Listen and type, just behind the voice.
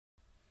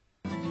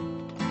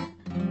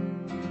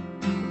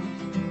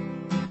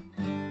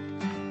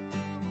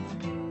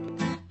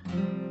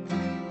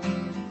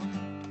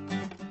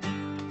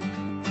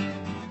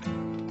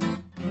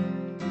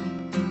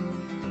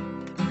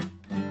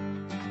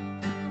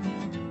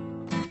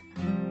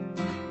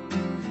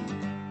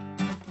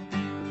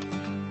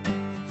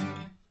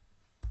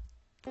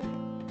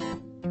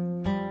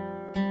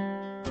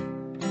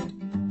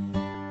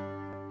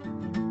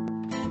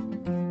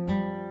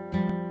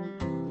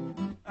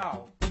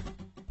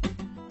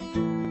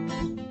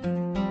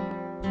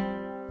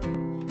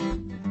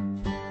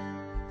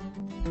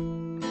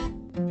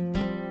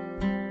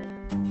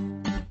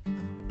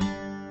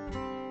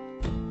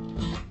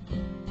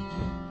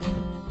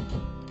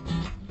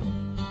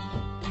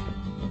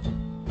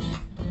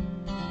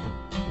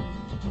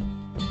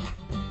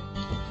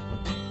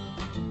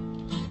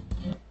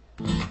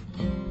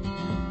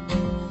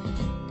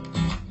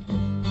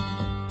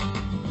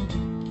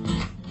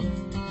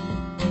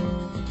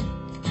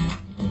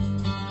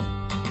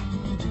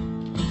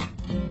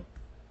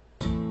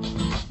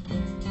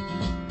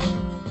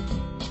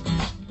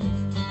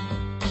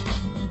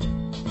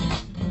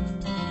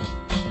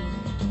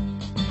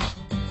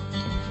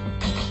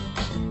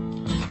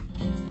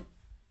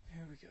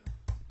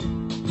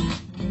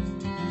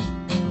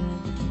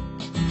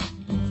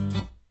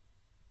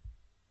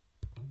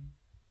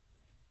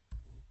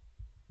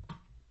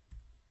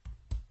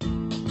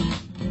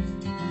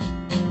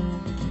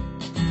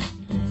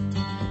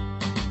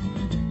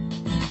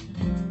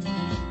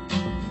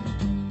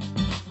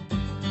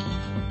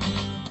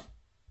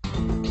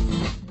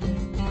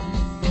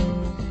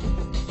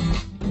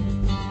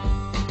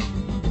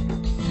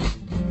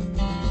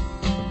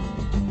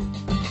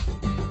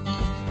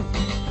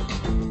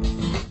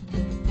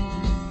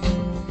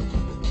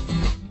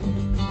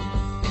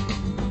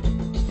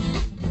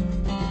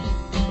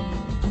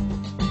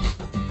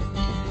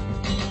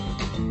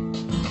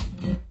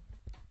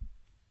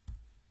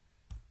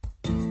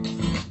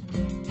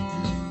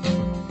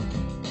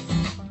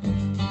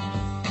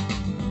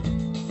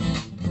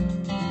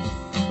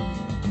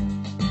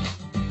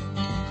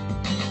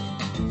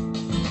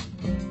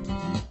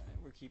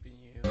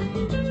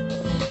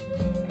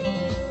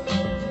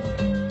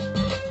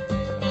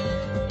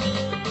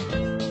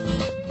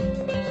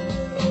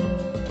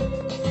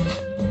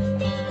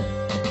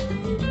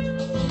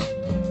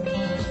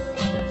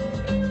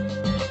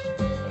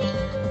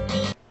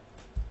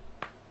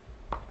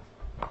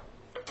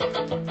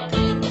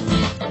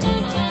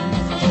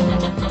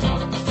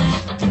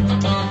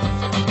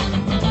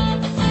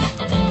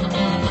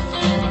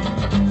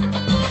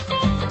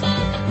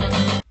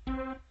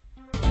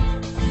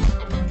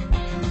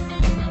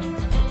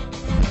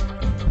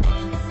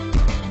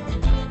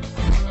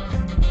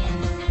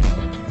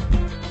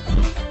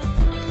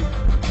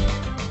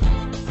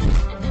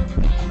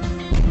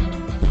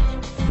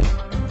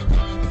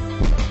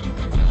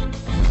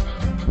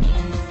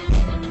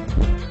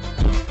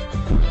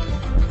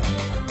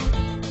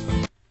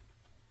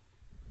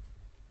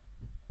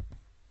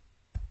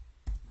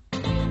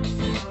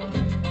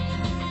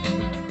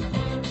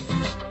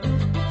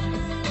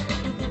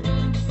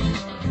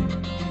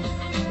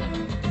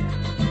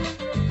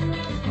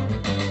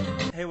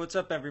what's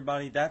up,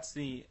 everybody? That's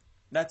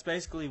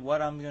basically what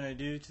I'm gonna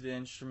do to the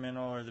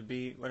instrumental or the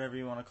beat, whatever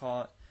you want to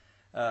call it.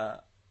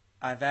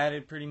 I've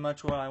added pretty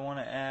much what I want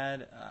to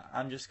add.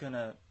 I'm just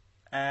gonna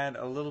add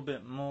a little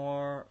bit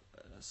more,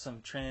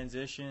 some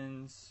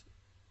transitions,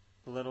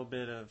 a little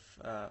bit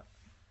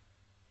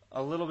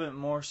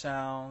more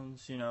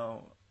sounds,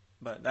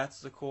 But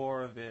that's the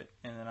core of it,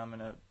 and then I'm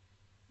gonna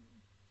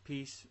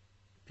piece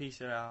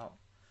it out,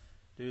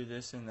 do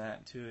this and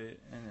that to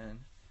it, and then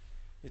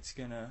it's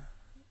gonna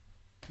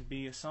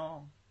be a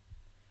song.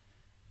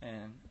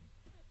 And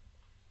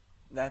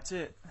that's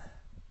it.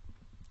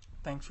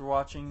 Thanks for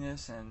watching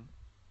this, and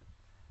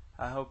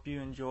I hope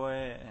you enjoy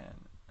it,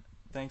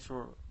 and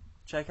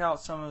check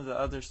out some of the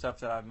other stuff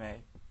that I've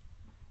made.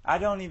 I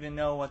don't even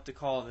know what to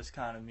call this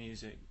kind of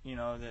music,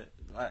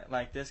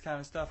 like this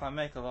kind of stuff. I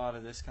make a lot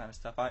of this kind of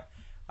stuff.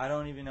 I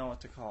don't even know what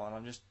to call it.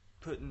 I'm just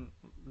putting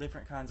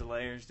different kinds of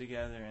layers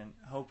together and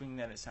hoping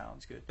that it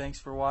sounds good. Thanks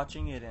for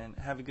watching it, and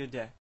have a good day.